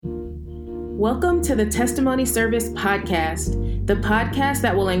Welcome to the Testimony Service Podcast, the podcast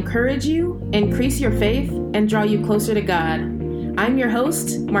that will encourage you, increase your faith, and draw you closer to God. I'm your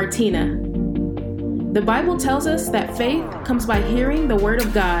host, Martina. The Bible tells us that faith comes by hearing the Word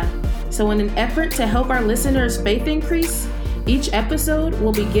of God. So in an effort to help our listeners' faith increase, each episode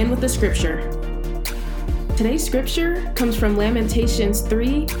will begin with a scripture. Today's scripture comes from Lamentations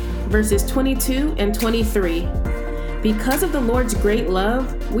 3, verses 22 and 23. Because of the Lord's great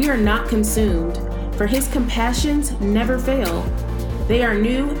love, we are not consumed, for his compassions never fail. They are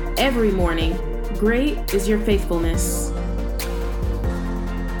new every morning. Great is your faithfulness.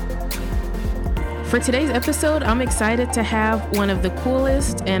 For today's episode, I'm excited to have one of the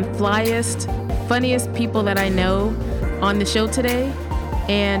coolest and flyest, funniest people that I know on the show today.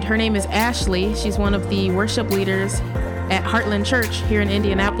 And her name is Ashley. She's one of the worship leaders at Heartland Church here in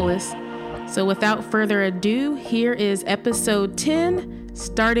Indianapolis. So without further ado, here is episode 10,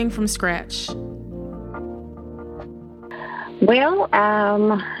 Starting from Scratch. Well,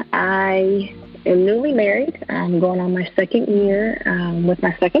 I am newly married. I'm going on my second year with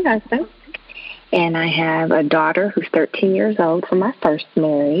my second husband. And I have a daughter who's 13 years old from my first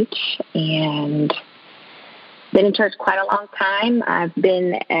marriage. And been in church quite a long time. I've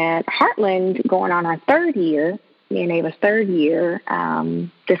been at Heartland going on our third year, me and Ava's third year,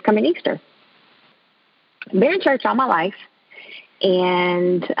 this coming Easter. Been in church all my life,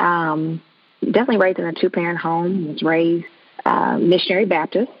 and definitely raised in a two-parent home. Was raised missionary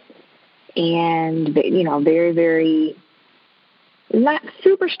Baptist, and very, very not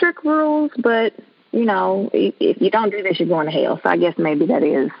super strict rules, but if you don't do this, you're going to hell. So I guess maybe that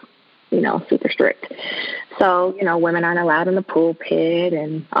is super strict. So women aren't allowed in the pulpit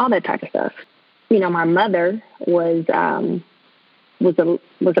and all that type of stuff. My mother was a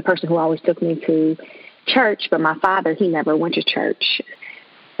person who always took me to church, but my father, he never went to church.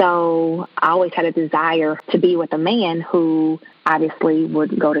 So I always had a desire to be with a man who obviously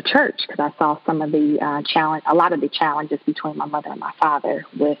would go to church, because I saw some of the a lot of the challenges between my mother and my father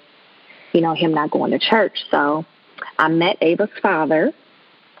with, him not going to church. So I met Ava's father.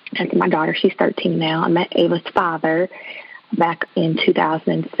 That's my daughter. She's 13 now. I met Ava's father back in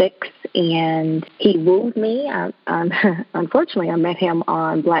 2006, and he wooed me. Unfortunately, I met him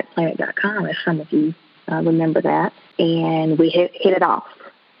on BlackPlanet.com, as some of you remember that, and we hit it off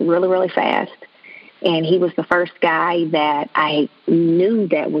really, really fast. And he was the first guy that I knew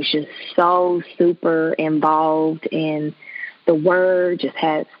that was just so super involved in the Word, just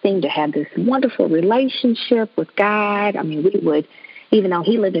seemed to have this wonderful relationship with God. I mean, we would, even though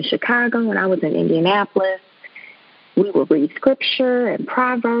he lived in Chicago and I was in Indianapolis, we would read scripture and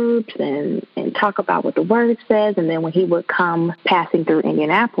Proverbs and talk about what the Word says. And then when he would come passing through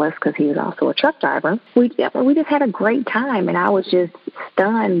Indianapolis, because he was also a truck driver, we just had a great time. And I was just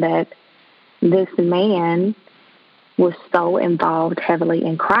stunned that this man was so involved heavily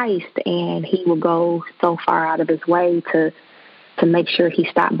in Christ, and he would go so far out of his way to make sure he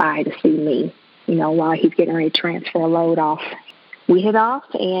stopped by to see me, while he's getting ready to transfer a load off. We hit off,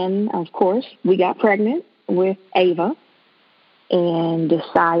 and of course, we got pregnant with Ava and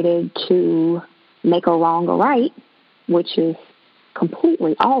decided to make a wrong a right, which is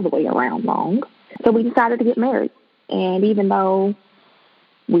completely all the way around wrong. So we decided to get married. And even though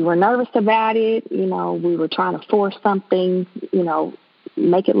we were nervous about it, we were trying to force something,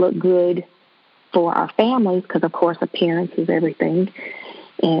 make it look good for our families, because of course appearance is everything,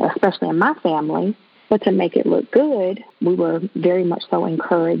 and especially in my family. But to make it look good, we were very much so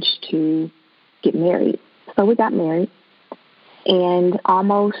encouraged to get married. So we got married, and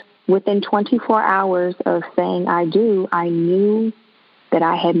almost within 24 hours of saying I do, I knew that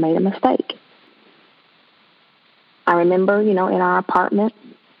I had made a mistake. I remember, in our apartment,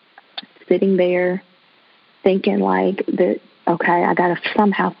 sitting there thinking like that, okay, I got to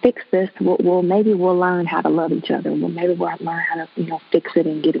somehow fix this. Well, maybe we'll learn how to love each other. Well, maybe we'll learn how to, fix it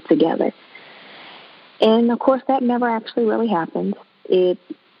and get it together. And of course, that never actually really happened. It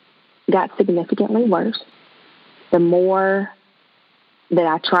got significantly worse. The more that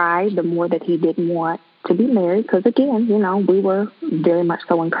I tried, the more that he didn't want to be married, because again, we were very much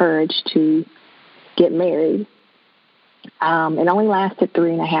so encouraged to get married. It only lasted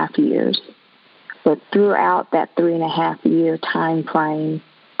 3.5 years, but throughout that 3.5 year time frame,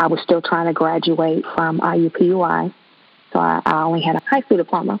 I was still trying to graduate from IUPUI, so I only had a high school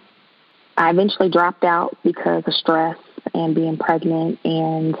diploma. I eventually dropped out because of stress and being pregnant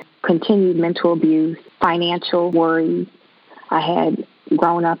and continued mental abuse, financial worries. I had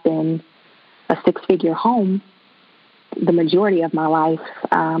grown up in a 6-figure home the majority of my life,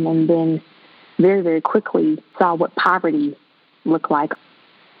 and then very, very quickly saw what poverty looked like.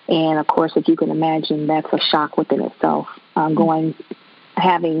 And of course, if you can imagine, that's a shock within itself.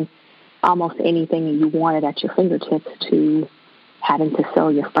 Having almost anything that you wanted at your fingertips to having to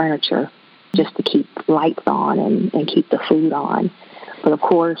sell your furniture just to keep lights on and keep the food on. But of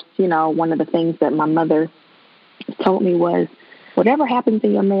course, one of the things that my mother told me was, whatever happens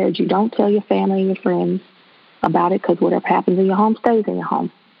in your marriage, you don't tell your family and your friends about it, because whatever happens in your home stays in your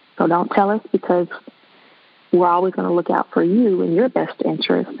home. So don't tell us, because we're always going to look out for you and your best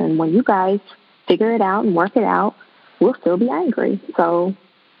interest. And when you guys figure it out and work it out, we'll still be angry. So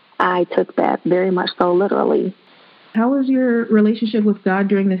I took that very much so literally. How was your relationship with God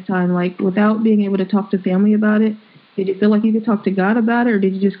during this time? Like, without being able to talk to family about it, did you feel like you could talk to God about it, or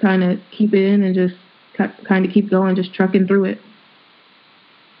did you just kind of keep it in and just kind of keep going, just trucking through it?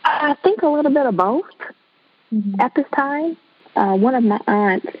 I think a little bit of both at this time. One of my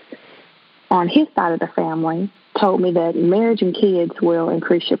aunts on his side of the family told me that marriage and kids will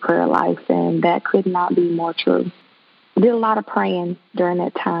increase your prayer life, and that could not be more true. Did a lot of praying during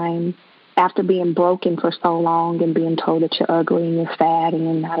that time. After being broken for so long and being told that you're ugly and you're fat and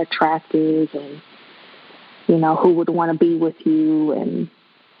you're not attractive, and, who would want to be with you, and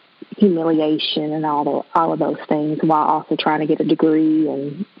humiliation and all of those things, while also trying to get a degree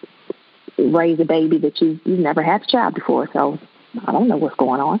and raise a baby that you've never had a child before. So I don't know what's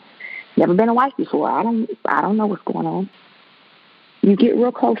going on. Never been a wife before. I don't know what's going on. You get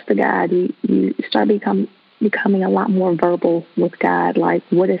real close to God. You start becoming a lot more verbal with God, like,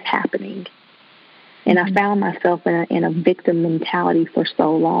 what is happening? And I found myself in a victim mentality for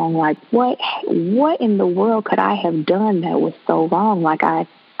so long. Like, what in the world could I have done that was so wrong? Like,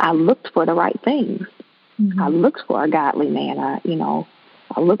 I looked for the right things. I looked for a godly man.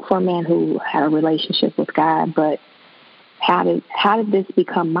 I looked for a man who had a relationship with God. But how did this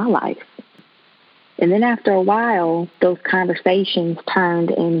become my life? And then after a while, those conversations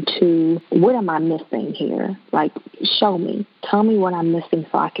turned into, what am I missing here? Like, show me. Tell me what I'm missing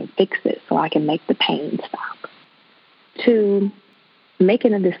so I can fix it, so I can make the pain stop. To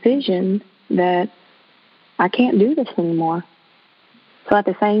making a decision that I can't do this anymore. So at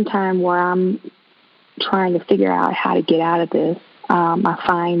the same time where I'm trying to figure out how to get out of this, I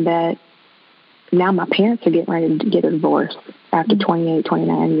find that now my parents are getting ready to get a divorce after 28,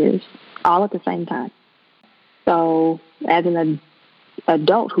 29 years, all at the same time. So as an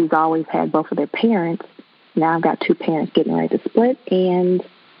adult who's always had both of their parents, now I've got two parents getting ready to split, and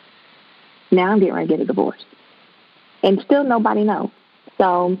now I'm getting ready to get a divorce. And still nobody knows.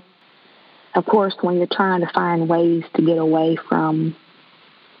 So, of course, when you're trying to find ways to get away from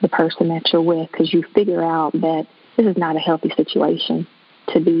the person that you're with, because you figure out that this is not a healthy situation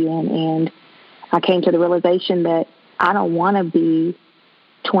to be in. And I came to the realization that I don't want to be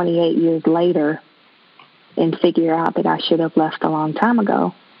 28 years later and figure out that I should have left a long time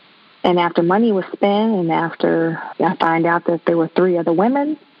ago. And after money was spent, and after I find out that there were 3 other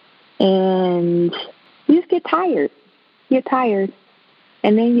women, and you just get tired. You're tired.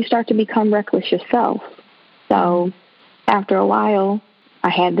 And then you start to become reckless yourself. So after a while, I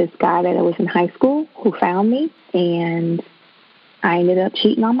had this guy that I was in high school who found me, and I ended up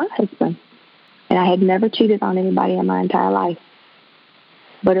cheating on my husband. And I had never cheated on anybody in my entire life.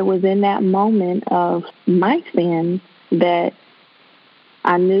 But it was in that moment of my sin that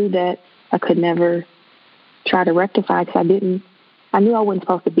I knew that I could never try to rectify, because I knew I wasn't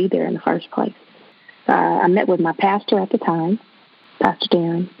supposed to be there in the first place. I met with my pastor at the time, Pastor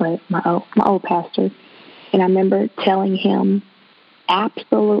Darren, but my old pastor, and I remember telling him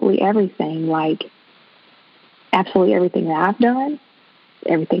absolutely everything, like absolutely everything that I've done,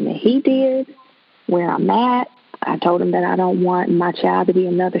 everything that he did, where I'm at. I told him that I don't want my child to be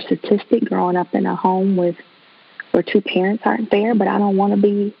another statistic growing up in a home where 2 parents aren't there, but I don't want to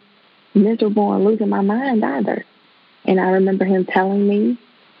be miserable and losing my mind either. And I remember him telling me,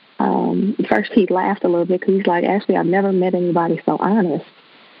 first he laughed a little bit, because he's like, Ashley, I've never met anybody so honest.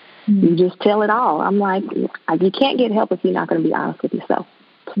 You just tell it all. I'm like, you can't get help if you're not going to be honest with yourself.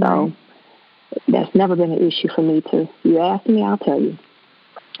 So that's never been an issue for me to, you ask me, I'll tell you.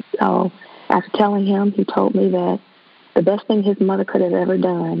 So after telling him, he told me that the best thing his mother could have ever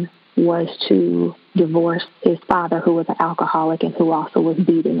done was to divorce his father, who was an alcoholic and who also was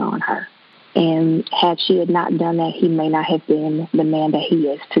beating on her. And had she had not done that, he may not have been the man that he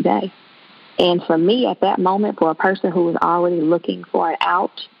is today. And for me, at that moment, for a person who was already looking for an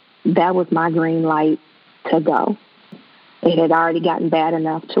out, that was my green light to go. It had already gotten bad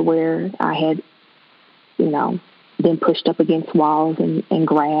enough to where I had, been pushed up against walls and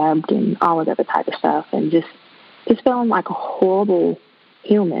grabbed and all of that other type of stuff, and just feeling like a horrible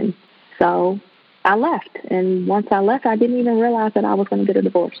human. So I left. And once I left, I didn't even realize that I was going to get a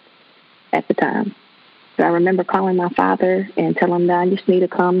divorce at the time. So I remember calling my father and telling him that I just need to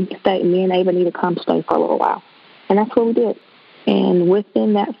come stay. Me and Ava need to come stay for a little while. And that's what we did. And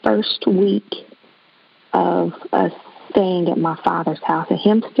within that first week of us staying at my father's house and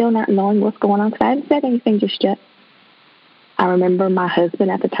him still not knowing what's going on, because I hadn't said anything just yet, I remember my husband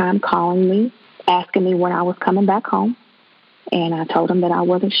at the time calling me, asking me when I was coming back home. And I told him that I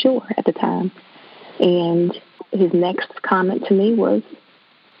wasn't sure at the time. And his next comment to me was,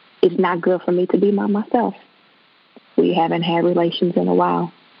 it's not good for me to be by myself. We haven't had relations in a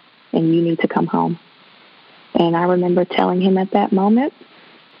while, and you need to come home. And I remember telling him at that moment,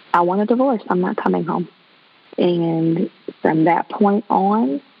 I want a divorce. I'm not coming home. And from that point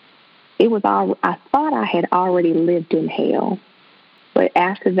on, I thought I had already lived in hell. But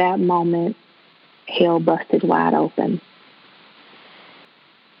after that moment, hell busted wide open.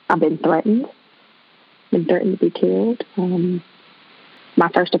 I've been threatened to be killed. My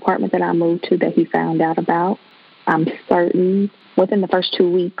first apartment that I moved to that he found out about, I'm certain within the first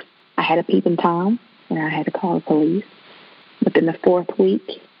 2 weeks, I had a peeping Tom and I had to call the police. Within the 4th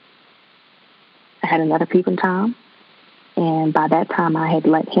week, I had another peeping Tom. And by that time, I had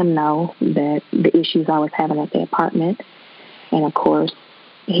let him know that the issues I was having at the apartment. And of course,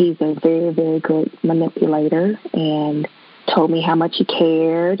 he's a very, very good manipulator and told me how much he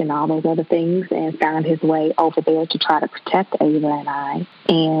cared and all those other things, and found his way over there to try to protect Ava and I.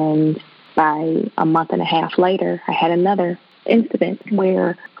 And by a month and a half later, I had another incident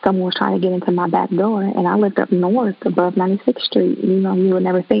where someone was trying to get into my back door, and I lived up north above 96th Street. You would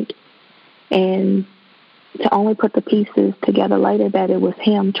never think. And to only put the pieces together later that it was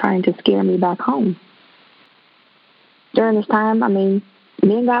him trying to scare me back home. During this time, me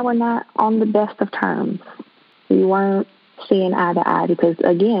and God were not on the best of terms. We weren't seeing eye to eye because,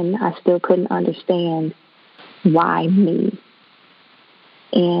 again, I still couldn't understand why me.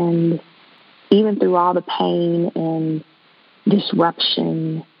 And even through all the pain and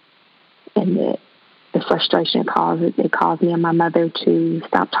disruption and the frustration it caused me and my mother to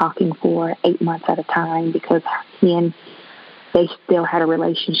stop talking for 8 months at a time because they still had a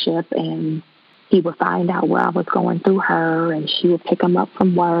relationship, and he would find out where I was going through her, and she would pick him up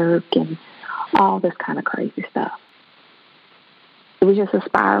from work and all this kind of crazy stuff. It was just a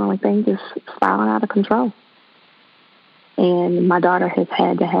spiraling thing, just spiraling out of control. And my daughter has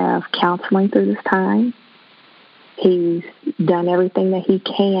had to have counseling through this time. He's done everything that he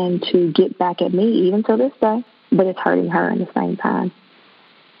can to get back at me, even to this day, but it's hurting her in the same time.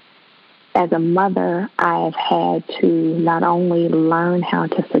 As a mother, I've had to not only learn how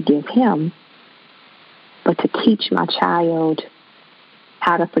to forgive him, but to teach my child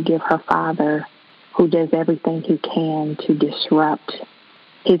how to forgive her father, who does everything he can to disrupt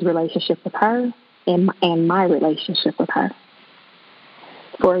his relationship with her and my relationship with her.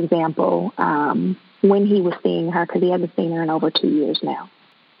 For example, when he was seeing her, because he hasn't seen her in over 2 years now,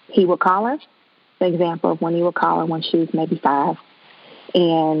 he would call her. The example of when he would call her when she was maybe 5,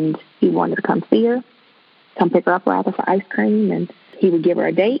 and he wanted to come see her, come pick her up rather for ice cream, and he would give her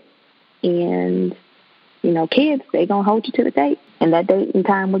a date. And kids, they gonna hold you to the date. And that date and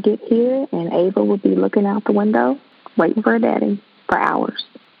time would get here, and Ava would be looking out the window, waiting for her daddy for hours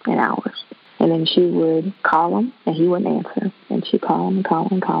and hours. And then she would call him, and he wouldn't answer. And she'd call him and call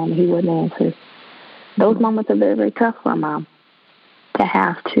him and call him, and he wouldn't answer. Those moments are very, very tough for a mom, to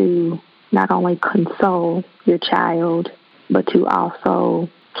have to not only console your child, but to also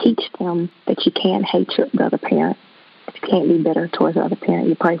teach them that you can't hate the other parent. You can't be bitter towards the other parent.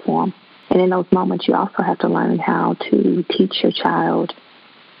 You pray for them. And in those moments, you also have to learn how to teach your child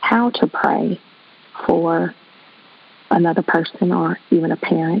how to pray for another person or even a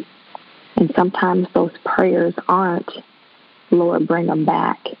parent. And sometimes those prayers aren't, Lord, bring them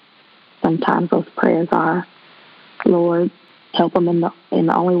back. Sometimes those prayers are, Lord, help them in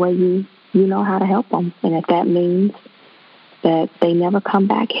the only way you know how to help them. And if that means that they never come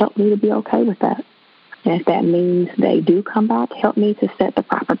back, help me to be okay with that. And if that means they do come back, help me to set the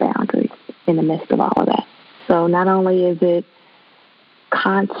proper boundaries in the midst of all of that. So not only is it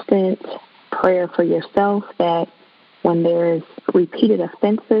constant prayer for yourself that when there's repeated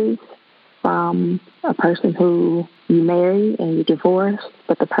offenses from a person who you marry and you divorce,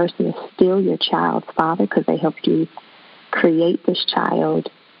 but the person is still your child's father because they helped you create this child,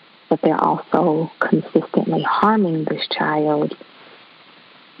 but they're also consistently harming this child.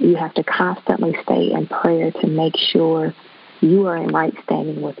 You have to constantly stay in prayer to make sure you are in right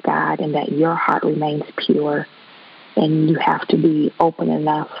standing with God and that your heart remains pure. And you have to be open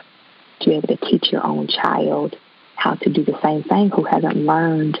enough to be able to teach your own child how to do the same thing, who hasn't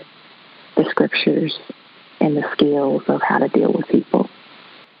learned the scriptures and the skills of how to deal with people.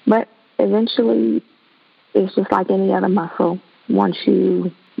 But eventually, it's just like any other muscle. Once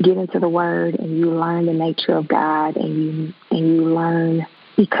you get into the Word and you learn the nature of God, and you learn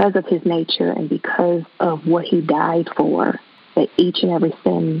because of His nature and because of what He died for, that each and every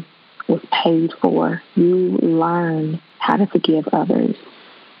sin was paid for, you learn how to forgive others.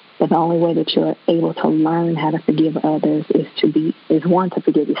 But the only way that you're able to learn how to forgive others is one, to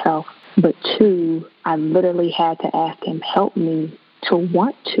forgive yourself, but two, I literally had to ask Him, help me to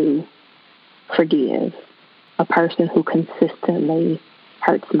want to forgive a person who consistently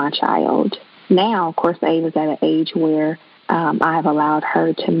hurts my child. Now, of course, Ava's at an age where I've allowed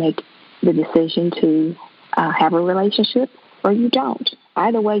her to make the decision to have a relationship, or you don't.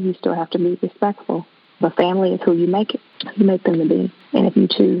 Either way, you still have to be respectful. But family is who you make them to be. And if you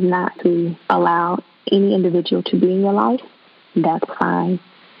choose not to allow any individual to be in your life, that's fine.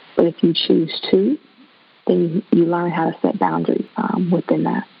 But if you choose to, then you learn how to set boundaries within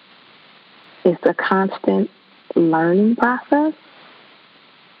that. It's a constant learning process.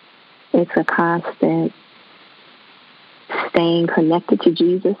 It's a constant staying connected to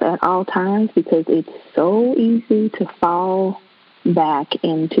Jesus at all times, because it's so easy to fall back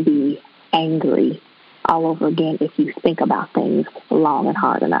and to be angry all over again if you think about things long and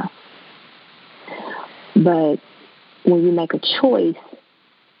hard enough. But when you make a choice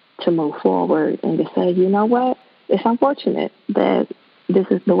to move forward and to say, you know what, it's unfortunate that this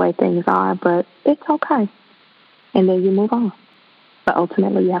is the way things are, but it's okay. And then you move on. But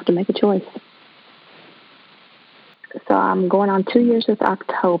ultimately, you have to make a choice. So I'm going on 2 years this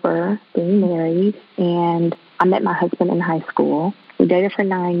October, being married, and I met my husband in high school. We dated for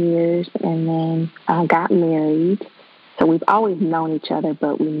 9 years and then got married. So we've always known each other,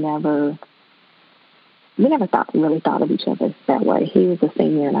 but we never really thought of each other that way. He was a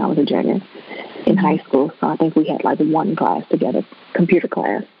senior and I was a junior in high school. So I think we had like one class together, computer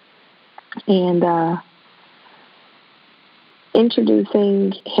class. And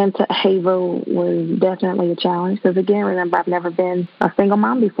introducing him to Ava was definitely a challenge because, again, remember, I've never been a single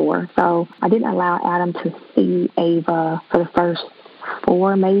mom before. So I didn't allow Adam to see Ava for the first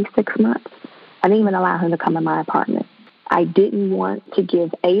 4, maybe 6 months. I didn't even allow him to come in my apartment. I didn't want to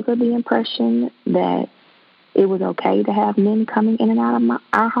give Ava the impression that it was okay to have men coming in and out of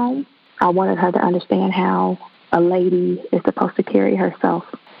our home. I wanted her to understand how a lady is supposed to carry herself.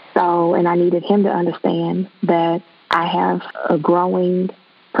 So, and I needed him to understand that I have a growing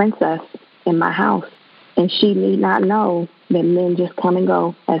princess in my house, and she need not know that men just come and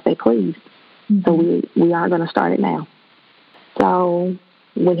go as they please. Mm-hmm. So we are going to start it now. So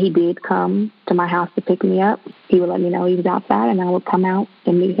when he did come to my house to pick me up, he would let me know he was outside, and I would come out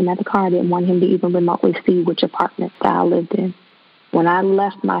and meet him at the car. I didn't want him to even remotely see which apartment that I lived in. When I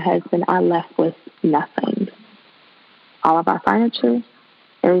left my husband, I left with nothing. All of our furniture,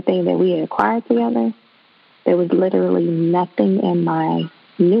 everything that we had acquired together, there was literally nothing in my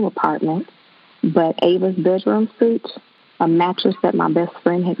new apartment but Ava's bedroom suite, a mattress that my best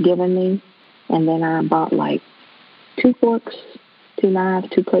friend had given me, and then I bought like 2 forks, 2 knives,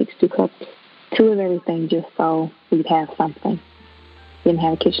 2 plates, 2 cups, 2 of everything just so we'd have something. Didn't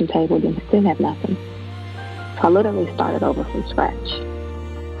have a kitchen table, didn't have nothing. So I literally started over from scratch.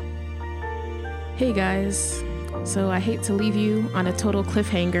 Hey guys, so I hate to leave you on a total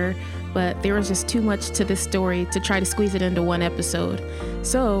cliffhanger, but there was just too much to this story to try to squeeze it into one episode.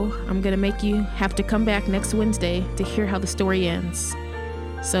 So I'm going to make you have to come back next Wednesday to hear how the story ends.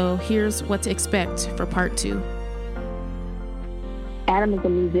 So here's what to expect for part 2. Adam is a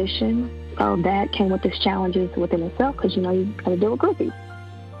musician, so that came with its challenges within itself because, you got to deal with groupies.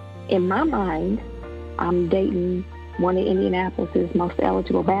 In my mind, I'm dating one of Indianapolis' most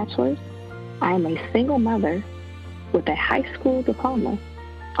eligible bachelors. I am a single mother with a high school diploma.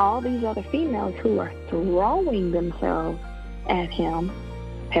 All these other females who are throwing themselves at him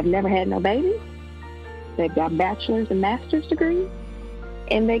have never had no babies. They've got bachelor's and master's degrees,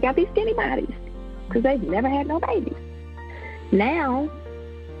 and they got these skinny bodies because they've never had no babies. Now,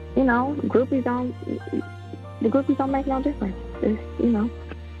 the groupies don't make no difference. It's,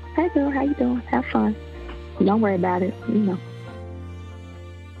 hey girl, how you doing? Have fun. Don't worry about it.